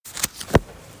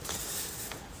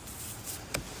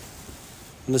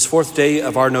On this fourth day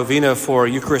of our Novena for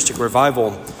Eucharistic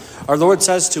revival, our Lord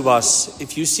says to us,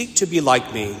 "If you seek to be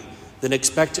like me, then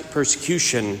expect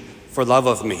persecution for love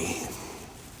of me."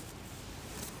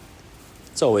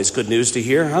 It's always good news to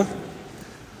hear, huh?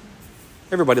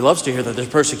 Everybody loves to hear that there's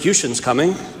persecution's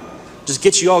coming. Just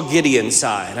gets you all giddy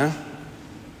inside, huh?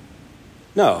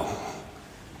 No,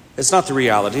 it's not the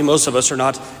reality. Most of us are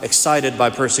not excited by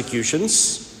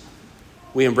persecutions.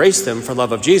 We embrace them for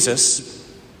love of Jesus,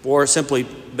 or simply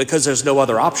because there's no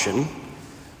other option.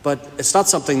 But it's not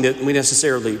something that we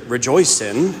necessarily rejoice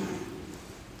in.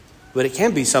 But it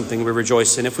can be something we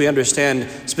rejoice in if we understand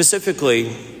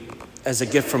specifically as a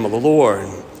gift from the Lord,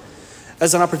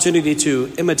 as an opportunity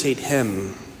to imitate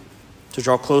Him, to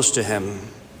draw close to Him.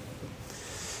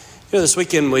 You know, this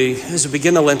weekend, as we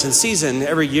begin the Lenten season,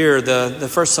 every year the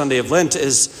first Sunday of Lent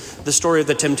is the story of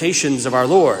the temptations of our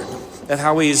Lord, of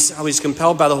how he's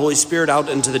compelled by the Holy Spirit out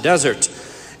into the desert.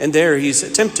 And there he's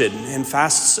tempted and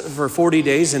fasts for 40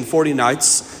 days and 40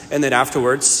 nights. And then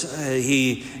afterwards,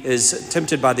 he is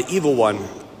tempted by the evil one.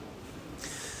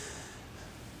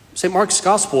 St. Mark's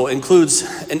Gospel includes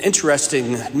an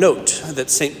interesting note that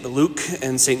St. Luke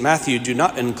and St. Matthew do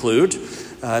not include.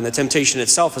 And the temptation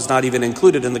itself is not even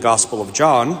included in the Gospel of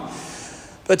John.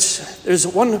 But there's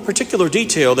one particular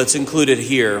detail that's included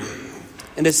here.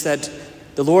 And it's that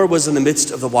the Lord was in the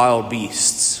midst of the wild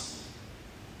beasts.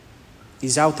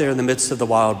 He's out there in the midst of the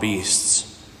wild beasts.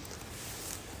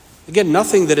 Again,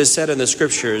 nothing that is said in the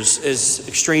scriptures is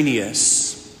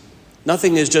extraneous.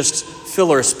 Nothing is just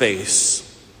filler space.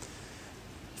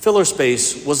 Filler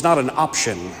space was not an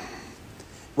option.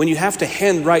 When you have to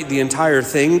handwrite the entire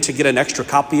thing to get an extra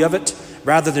copy of it,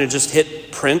 rather than just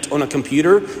hit print on a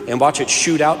computer and watch it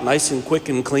shoot out nice and quick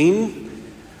and clean,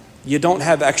 you don't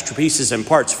have extra pieces and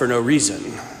parts for no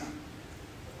reason.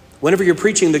 Whenever you're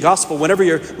preaching the gospel, whenever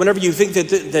you think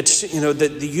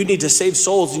that you need to save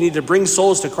souls, you need to bring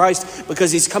souls to Christ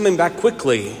because He's coming back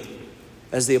quickly,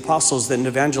 as the apostles and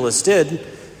evangelists did,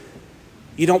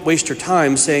 you don't waste your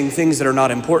time saying things that are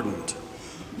not important.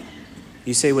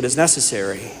 You say what is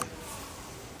necessary.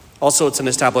 Also, it's an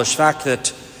established fact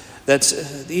that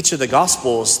each of the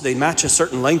Gospels, they match a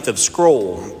certain length of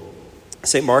scroll.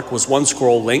 St. Mark was 1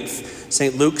 scroll length.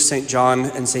 St. Luke, St. John,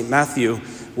 and St. Matthew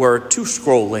were 2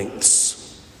 scroll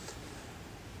lengths.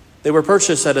 They were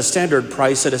purchased at a standard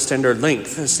price, at a standard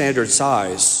length, a standard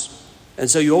size. And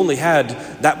so you only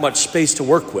had that much space to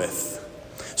work with.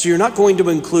 So you're not going to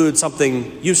include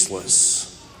something useless.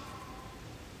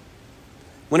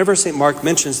 Whenever St. Mark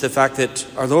mentions the fact that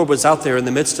our Lord was out there in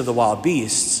the midst of the wild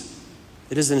beasts,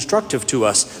 it is instructive to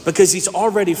us because he's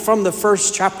already from the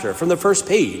first chapter, from the first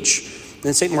page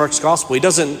in St. Mark's Gospel. He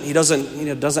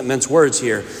doesn't mince words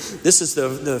here. This is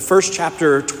the first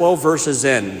chapter, 12 verses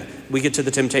in, we get to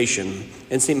the temptation.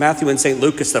 In St. Matthew and St.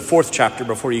 Luke, it's the 4th chapter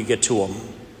before you get to them.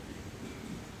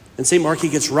 In St. Mark, he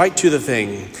gets right to the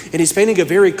thing, and he's painting a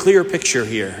very clear picture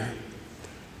here.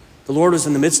 The Lord was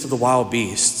in the midst of the wild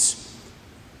beasts.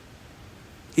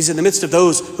 He's in the midst of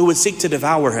those who would seek to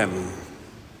devour him,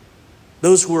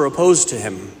 those who are opposed to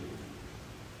him,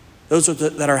 those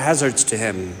that are hazards to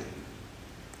him,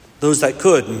 those that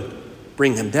could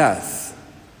bring him death.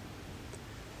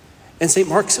 And St.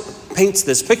 Mark paints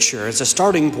this picture as a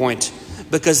starting point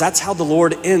because that's how the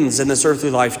Lord ends in this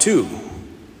earthly life too.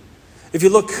 If you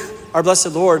look, our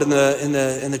blessed Lord in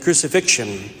the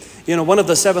crucifixion, one of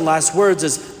the 7 last words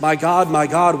is, my God,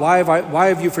 why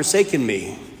have you forsaken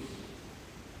me?"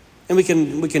 And we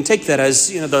can take that as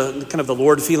the kind of the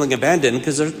Lord feeling abandoned,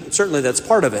 because certainly that's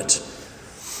part of it.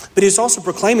 But he's also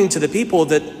proclaiming to the people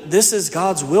that this is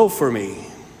God's will for me,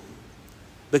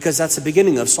 because that's the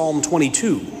beginning of Psalm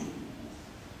 22.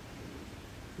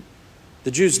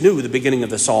 The Jews knew the beginning of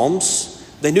the Psalms.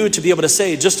 They knew to be able to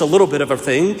say just a little bit of a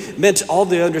thing meant all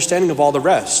the understanding of all the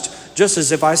rest. Just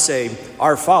as if I say,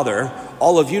 "Our Father,"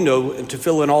 all of you know to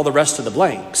fill in all the rest of the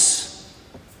blanks.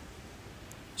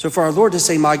 So for our Lord to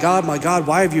say, my God,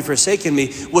 why have you forsaken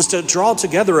me?" was to draw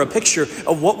together a picture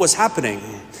of what was happening.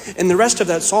 And the rest of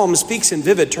that psalm speaks in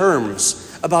vivid terms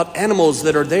about animals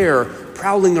that are there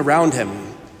prowling around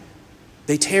him.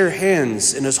 They tear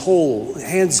holes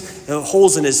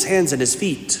in his hands and his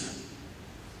feet.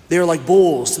 They are like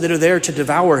bulls that are there to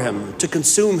devour him, to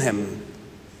consume him.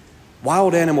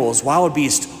 Wild animals, wild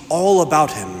beasts, all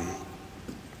about him.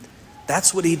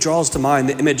 That's what he draws to mind,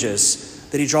 the images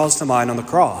that he draws to mind on the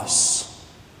cross.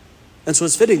 And so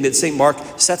it's fitting that St. Mark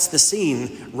sets the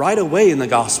scene right away in the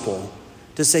gospel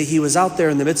to say he was out there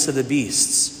in the midst of the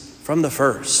beasts from the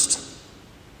first.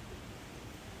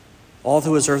 All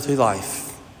through his earthly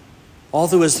life, all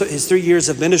through his 3 years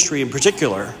of ministry in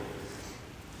particular,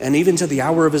 and even to the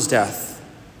hour of his death,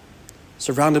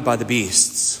 surrounded by the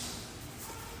beasts.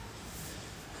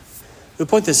 We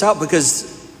point this out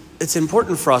because it's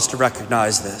important for us to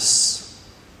recognize this.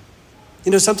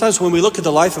 You know, sometimes when we look at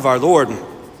the life of our Lord,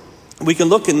 we can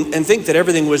look and think that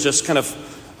everything was just kind of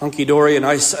hunky-dory, a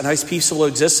nice peaceful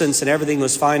existence, and everything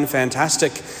was fine,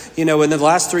 fantastic. You know, in the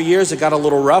last 3 years, it got a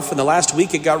little rough, and the last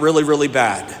week, it got really, really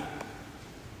bad.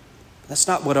 That's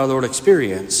not what our Lord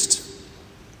experienced.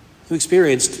 He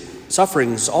experienced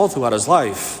sufferings all throughout his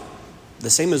life, the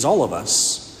same as all of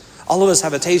us. All of us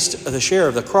have a taste of the share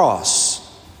of the cross.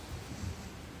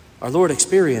 Our Lord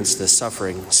experienced these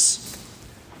sufferings.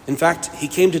 In fact, he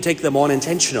came to take them on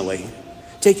intentionally,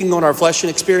 taking on our flesh and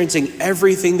experiencing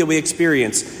everything that we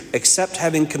experience except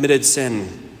having committed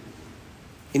sin.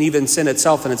 And even sin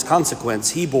itself and its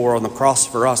consequence, he bore on the cross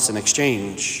for us in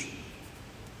exchange.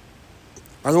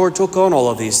 Our Lord took on all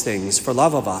of these things for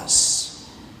love of us.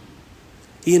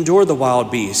 He endured the wild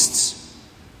beasts.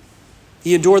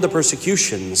 He endured the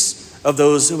persecutions of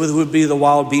those who would be the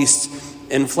wild beasts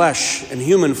in flesh and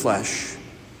human flesh.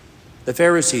 The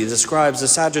Pharisees, the scribes, the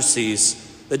Sadducees,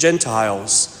 the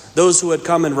Gentiles, those who would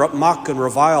come and mock and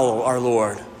revile our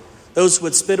Lord, those who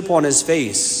would spit upon his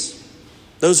face,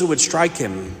 those who would strike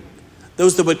him,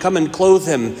 those that would come and clothe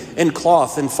him in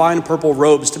cloth and fine purple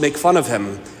robes to make fun of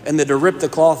him, and then to rip the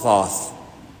cloth off,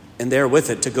 and there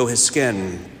with it to go his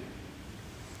skin.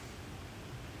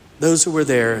 Those who were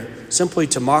there simply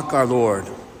to mock our Lord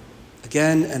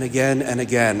again and again and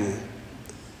again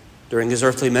during his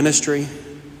earthly ministry,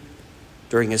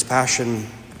 during his passion,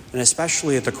 and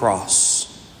especially at the cross.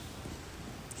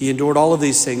 He endured all of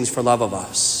these things for love of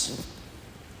us.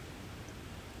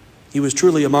 He was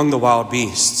truly among the wild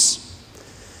beasts.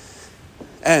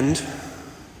 And,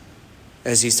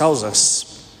 as he tells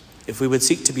us, if we would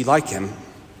seek to be like him,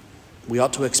 we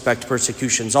ought to expect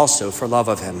persecutions also for love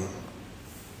of him.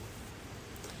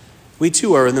 We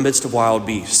too are in the midst of wild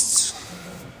beasts.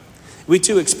 We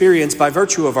too experience, by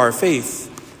virtue of our faith,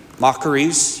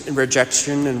 mockeries and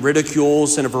rejection and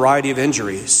ridicules and a variety of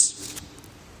injuries.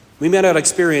 We may not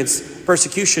experience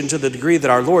persecution to the degree that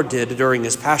our Lord did during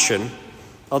his passion,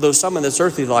 although some in this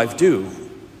earthly life do.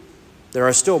 There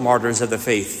are still martyrs of the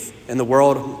faith in the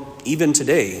world even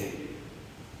today.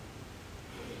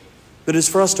 But it's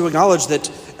for us to acknowledge that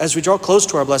as we draw close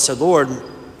to our blessed Lord,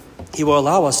 he will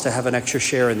allow us to have an extra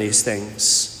share in these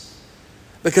things.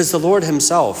 Because the Lord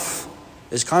himself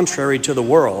is contrary to the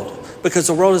world, because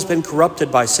the world has been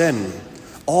corrupted by sin.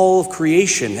 All of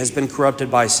creation has been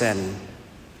corrupted by sin.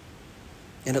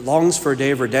 And it longs for a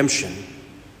day of redemption.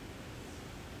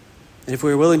 And if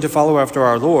we are willing to follow after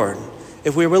our Lord,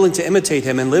 if we are willing to imitate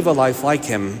him and live a life like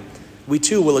him, we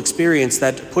too will experience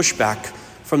that pushback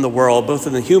from the world, both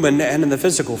in the human and in the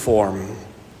physical form.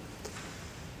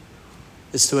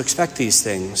 It's to expect these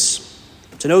things,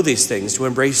 to know these things, to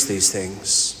embrace these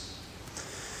things.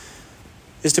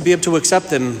 Is to be able to accept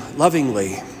them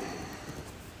lovingly.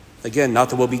 Again, not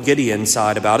that we'll be giddy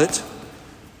inside about it,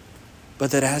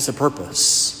 but that it has a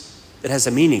purpose. It has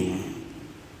a meaning.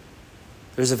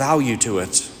 There's a value to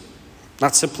it.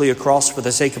 Not simply a cross for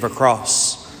the sake of a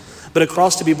cross, but a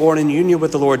cross to be born in union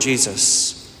with the Lord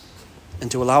Jesus and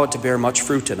to allow it to bear much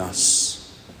fruit in us.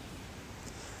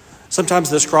 Sometimes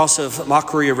this cross of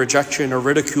mockery or rejection or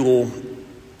ridicule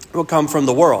will come from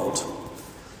the world.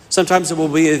 Sometimes it will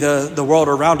be the world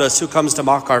around us who comes to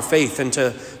mock our faith and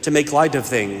to make light of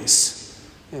things,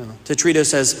 to treat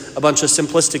us as a bunch of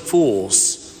simplistic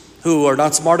fools who are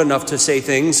not smart enough to say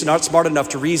things, not smart enough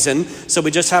to reason, so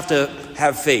we just have to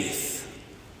have faith.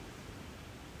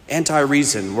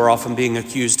 Anti-reason we're often being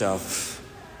accused of.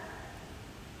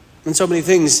 In so many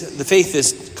things, the faith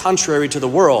is contrary to the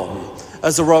world.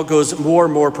 As the world goes more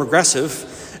and more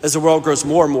progressive, as the world grows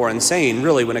more and more insane,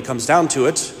 really, when it comes down to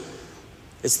it,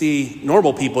 it's the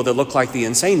normal people that look like the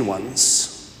insane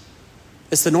ones.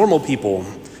 It's the normal people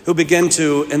who begin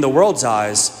to, in the world's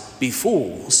eyes, be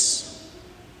fools.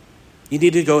 You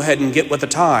need to go ahead and get with the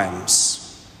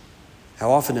times.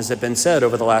 How often has it been said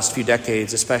over the last few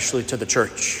decades, especially to the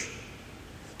church?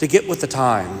 To get with the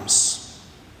times.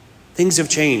 Things have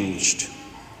changed.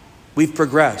 We've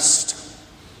progressed.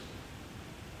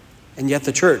 And yet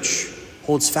the church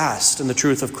holds fast in the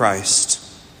truth of Christ.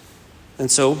 And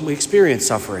so we experience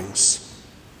sufferings.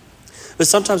 But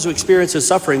sometimes we experience those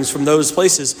sufferings from those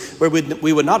places where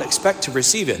we would not expect to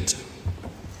receive it,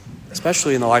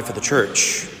 especially in the life of the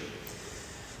church.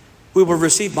 We will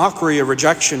receive mockery or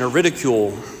rejection or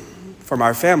ridicule from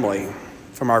our family,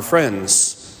 from our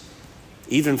friends,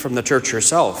 even from the church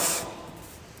herself.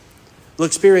 We'll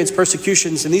experience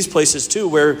persecutions in these places too,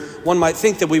 where one might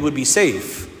think that we would be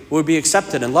safe, we would be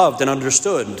accepted and loved and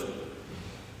understood.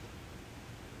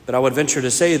 But I would venture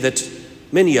to say that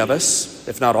many of us,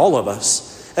 if not all of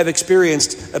us, have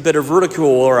experienced a bit of ridicule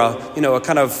or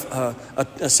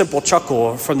a simple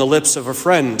chuckle from the lips of a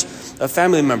friend, a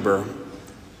family member,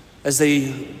 as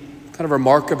they kind of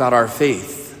remark about our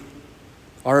faith,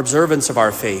 our observance of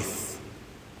our faith,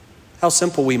 how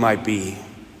simple we might be,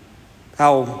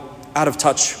 how out of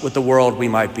touch with the world we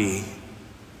might be.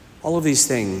 All of these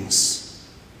things.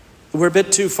 We're a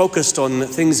bit too focused on the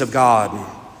things of God.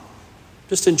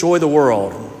 Just enjoy the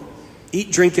world.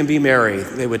 Eat, drink, and be merry,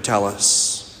 they would tell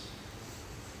us.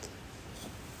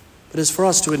 But it's for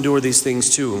us to endure these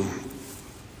things too,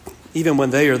 even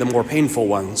when they are the more painful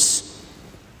ones.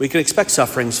 We can expect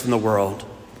sufferings from the world,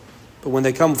 but when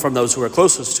they come from those who are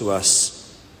closest to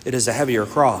us, it is a heavier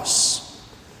cross.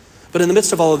 But in the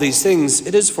midst of all of these things,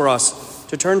 it is for us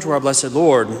to turn to our blessed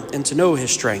Lord and to know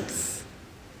his strength.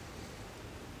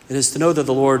 It is to know that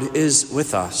the Lord is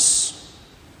with us.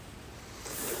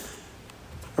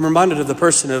 I'm reminded of the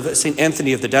person of St.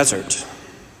 Anthony of the Desert,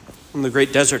 one of the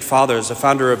great desert fathers, a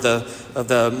founder of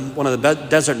one of the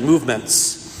desert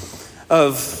movements,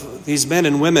 of these men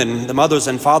and women, the mothers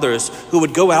and fathers, who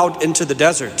would go out into the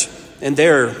desert, and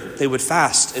there they would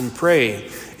fast and pray,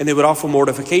 and they would offer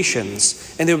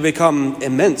mortifications, and they would become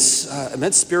immense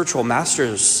spiritual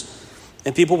masters,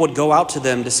 and people would go out to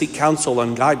them to seek counsel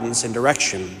and guidance and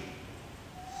direction.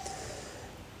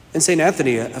 And St.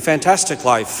 Anthony, a fantastic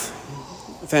life,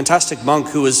 a fantastic monk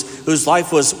whose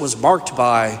life was marked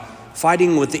by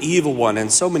fighting with the evil one,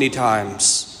 and so many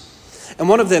times. And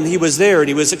one of them, he was there and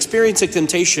he was experiencing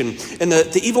temptation, and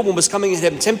the evil one was coming at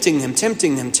him, tempting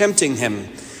him.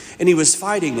 And he was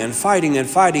fighting and fighting and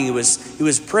fighting. He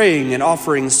was praying and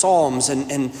offering psalms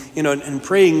and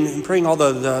praying all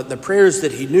the prayers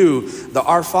that he knew, the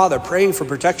Our Father, praying for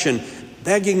protection,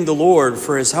 begging the Lord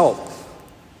for his help.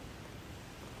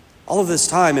 All of this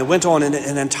time, it went on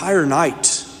an entire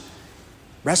night,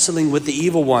 wrestling with the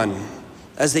evil one,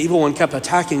 as the evil one kept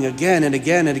attacking again and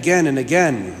again and again and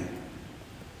again.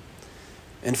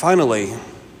 And finally,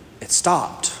 it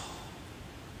stopped.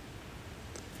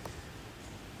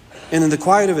 And in the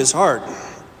quiet of his heart,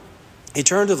 he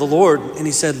turned to the Lord and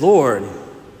he said, "Lord,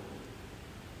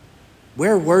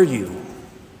 where were you?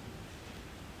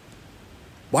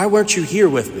 Why weren't you here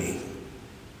with me?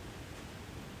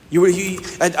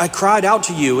 I cried out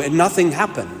to you and nothing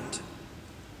happened.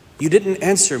 You didn't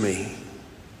answer me."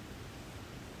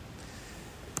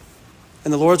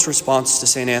 And the Lord's response to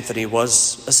St. Anthony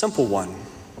was a simple one.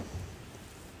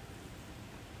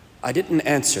 "I didn't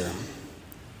answer,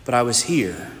 but I was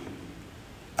here.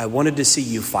 I wanted to see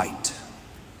you fight.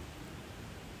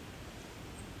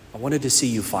 I wanted to see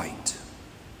you fight."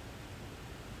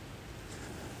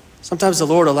 Sometimes the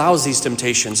Lord allows these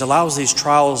temptations, allows these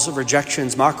trials,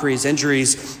 rejections, mockeries,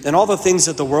 injuries, and all the things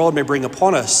that the world may bring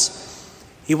upon us.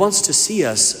 He wants to see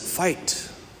us fight.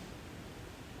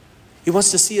 He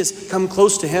wants to see us come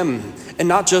close to him and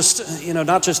not just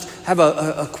have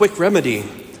a quick remedy,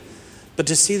 but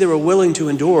to see that we're willing to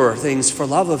endure things for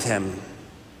love of him.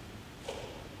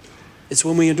 It's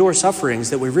when we endure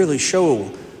sufferings that we really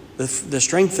show the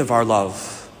strength of our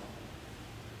love.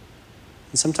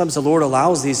 And sometimes the Lord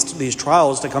allows these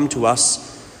trials to come to us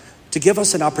to give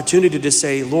us an opportunity to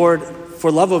say, "Lord,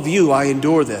 for love of you, I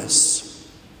endure this.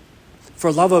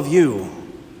 For love of you,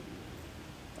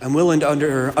 I'm willing to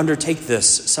undertake this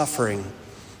suffering,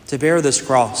 to bear this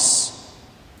cross,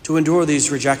 to endure these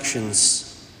rejections.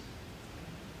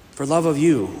 For love of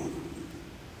you."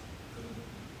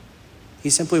 He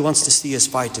simply wants to see us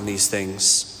fight in these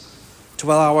things,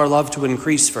 to allow our love to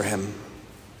increase for him.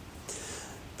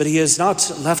 But he has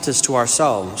not left us to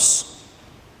ourselves.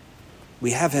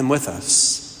 We have him with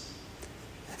us.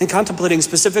 And contemplating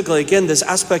specifically, again, this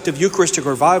aspect of Eucharistic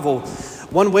revival,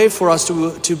 one way for us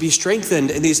to be strengthened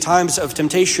in these times of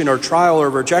temptation or trial or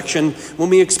rejection,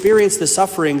 when we experience the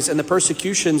sufferings and the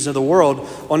persecutions of the world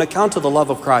on account of the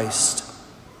love of Christ,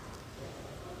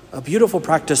 a beautiful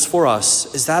practice for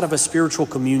us is that of a spiritual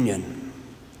communion.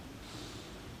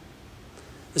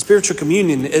 The spiritual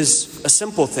communion is a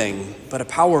simple thing, but a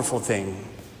powerful thing.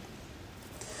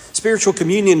 Spiritual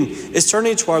communion is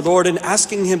turning to our Lord and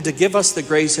asking him to give us the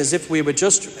grace as if we would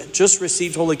just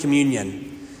received Holy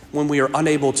Communion when we are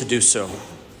unable to do so.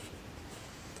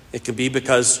 It could be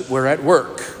because we're at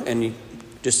work and you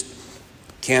just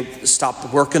can't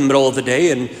stop work in the middle of the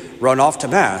day and run off to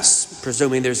Mass,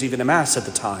 presuming there's even a Mass at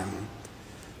the time.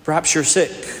 Perhaps you're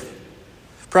sick.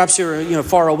 Perhaps you're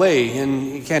far away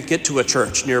and you can't get to a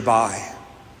church nearby.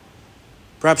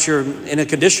 Perhaps you're in a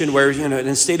condition where, in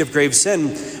a state of grave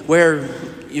sin, where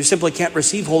you simply can't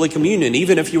receive Holy Communion,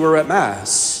 even if you were at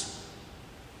Mass.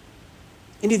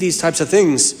 Any of these types of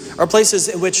things are places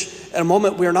in which at a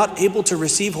moment we are not able to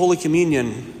receive Holy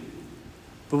Communion,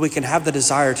 but we can have the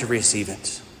desire to receive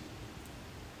it.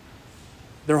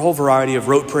 There are a whole variety of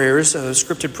rote prayers,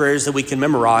 scripted prayers that we can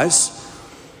memorize.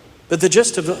 But the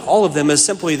gist of all of them is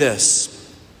simply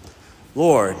this: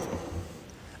 Lord,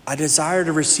 I desire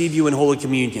to receive you in Holy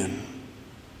Communion,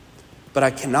 but I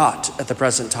cannot at the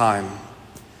present time.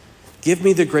 Give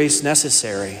me the grace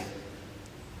necessary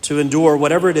to endure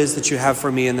whatever it is that you have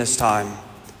for me in this time.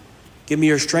 Give me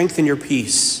your strength and your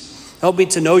peace. Help me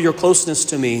to know your closeness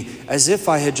to me as if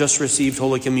I had just received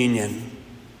Holy Communion.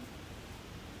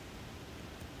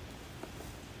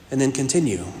 And then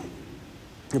continue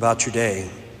about your day.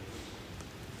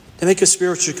 To make a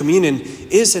spiritual communion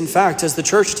is, in fact, as the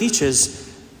church teaches,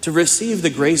 to receive the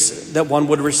grace that one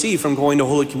would receive from going to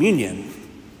Holy Communion.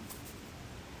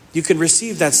 You can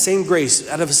receive that same grace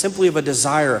out of simply of a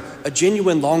desire, a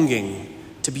genuine longing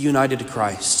to be united to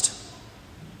Christ.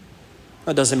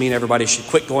 That doesn't mean everybody should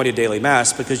quit going to daily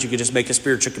mass because you could just make a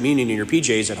spiritual communion in your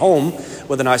PJs at home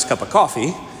with a nice cup of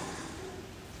coffee.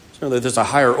 Certainly there's a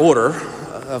higher order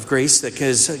of grace that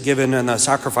is given in the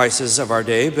sacrifices of our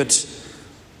day, but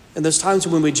in those times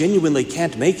when we genuinely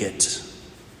can't make it,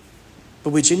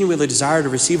 but we genuinely desire to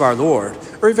receive our Lord,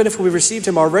 or even if we received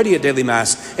him already at daily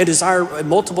mass and desire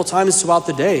multiple times throughout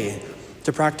the day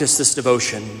to practice this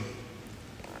devotion,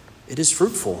 it is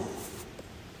fruitful.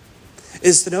 It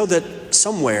is to know that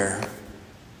somewhere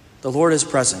the Lord is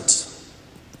present.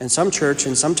 In some church,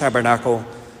 in some tabernacle,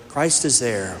 Christ is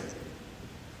there,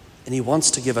 and he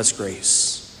wants to give us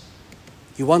grace.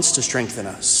 He wants to strengthen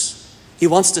us. He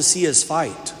wants to see us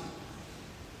fight,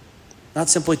 not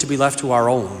simply to be left to our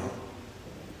own.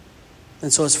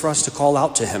 And so it's for us to call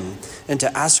out to him and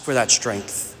to ask for that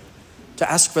strength,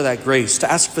 to ask for that grace,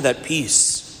 to ask for that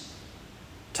peace,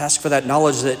 to ask for that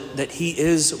knowledge that he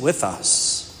is with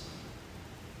us,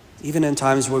 even in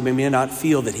times where we may not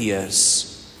feel that he is.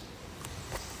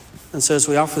 And so as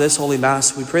we offer this Holy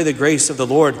Mass, we pray the grace of the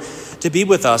Lord to be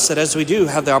with us, that as we do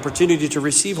have the opportunity to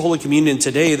receive Holy Communion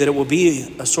today, that it will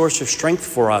be a source of strength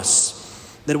for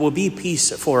us, that it will be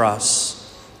peace for us,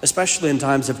 especially in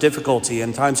times of difficulty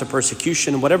and times of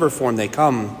persecution, in whatever form they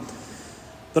come.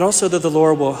 But also that the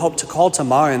Lord will help to call to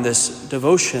mind this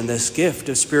devotion, this gift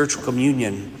of spiritual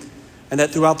communion. And that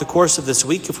throughout the course of this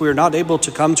week, if we are not able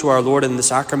to come to our Lord in the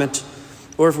sacrament,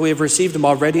 or if we have received him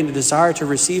already and a desire to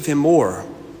receive him more,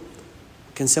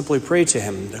 we can simply pray to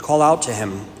him, to call out to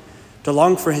him, to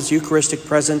long for his Eucharistic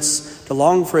presence, to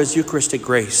long for his Eucharistic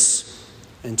grace,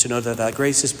 and to know that that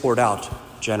grace is poured out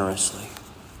generously.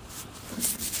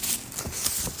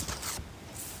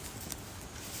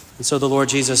 And so the Lord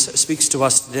Jesus speaks to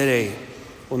us today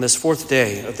on this fourth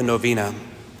day of the Novena.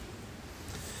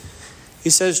 He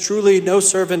says, "Truly no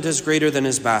servant is greater than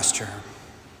his master.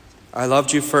 I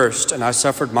loved you first, and I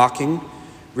suffered mocking,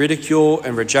 ridicule,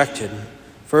 and rejection,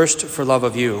 first for love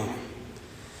of you.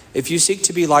 If you seek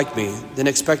to be like me, then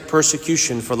expect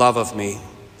persecution for love of me.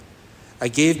 I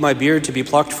gave my beard to be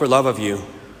plucked for love of you.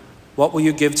 What will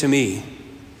you give to me?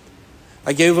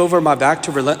 I gave over my back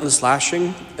to relentless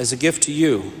lashing as a gift to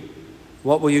you.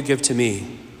 What will you give to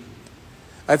me?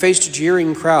 I faced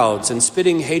jeering crowds and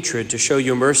spitting hatred to show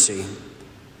you mercy.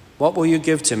 What will you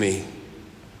give to me?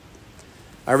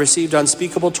 I received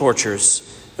unspeakable tortures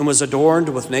and was adorned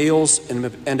with nails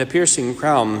and a piercing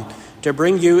crown to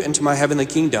bring you into my heavenly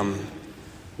kingdom.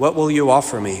 What will you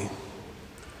offer me?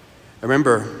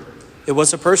 Remember, it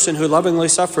was a person who lovingly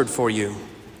suffered for you.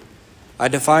 I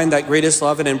defined that greatest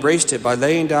love and embraced it by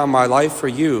laying down my life for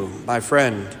you, my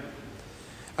friend.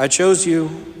 I chose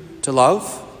you to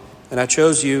love, and I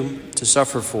chose you to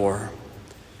suffer for.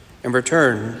 In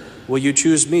return, will you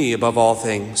choose me above all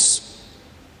things?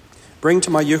 Bring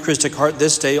to my Eucharistic heart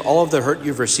this day all of the hurt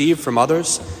you've received from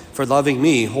others for loving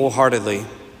me wholeheartedly.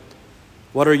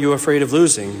 What are you afraid of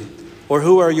losing, or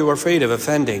who are you afraid of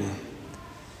offending?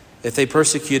 If they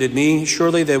persecuted me,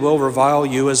 surely they will revile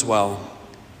you as well.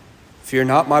 Fear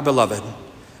not, my beloved.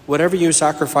 Whatever you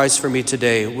sacrifice for me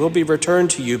today will be returned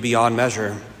to you beyond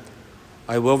measure.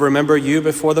 I will remember you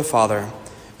before the Father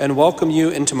and welcome you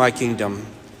into my kingdom.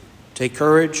 Take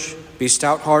courage, be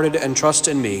stout-hearted, and trust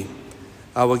in me.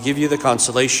 I will give you the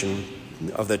consolation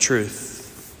of the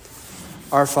truth.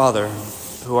 Our Father,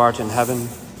 who art in heaven,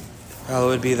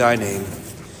 hallowed be thy name.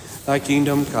 Thy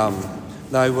kingdom come,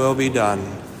 thy will be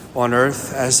done, on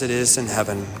earth as it is in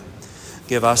heaven.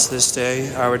 Give us this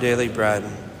day our daily bread,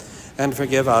 and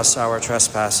forgive us our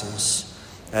trespasses,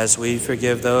 as we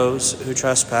forgive those who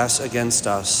trespass against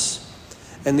us.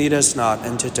 And lead us not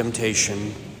into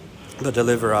temptation, but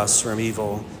deliver us from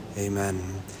evil. Amen.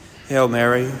 Hail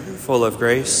Mary, full of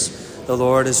grace, the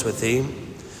Lord is with thee.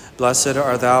 Blessed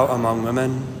art thou among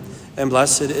women, and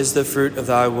blessed is the fruit of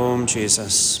thy womb,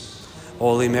 Jesus.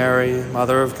 Holy Mary,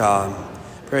 Mother of God,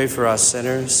 pray for us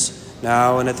sinners,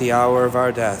 now and at the hour of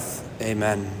our death.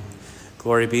 Amen.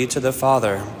 Glory be to the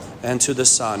Father, and to the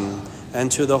Son,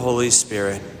 and to the Holy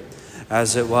Spirit,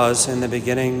 as it was in the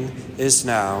beginning, is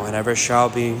now, and ever shall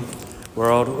be,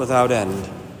 world without end.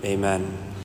 Amen.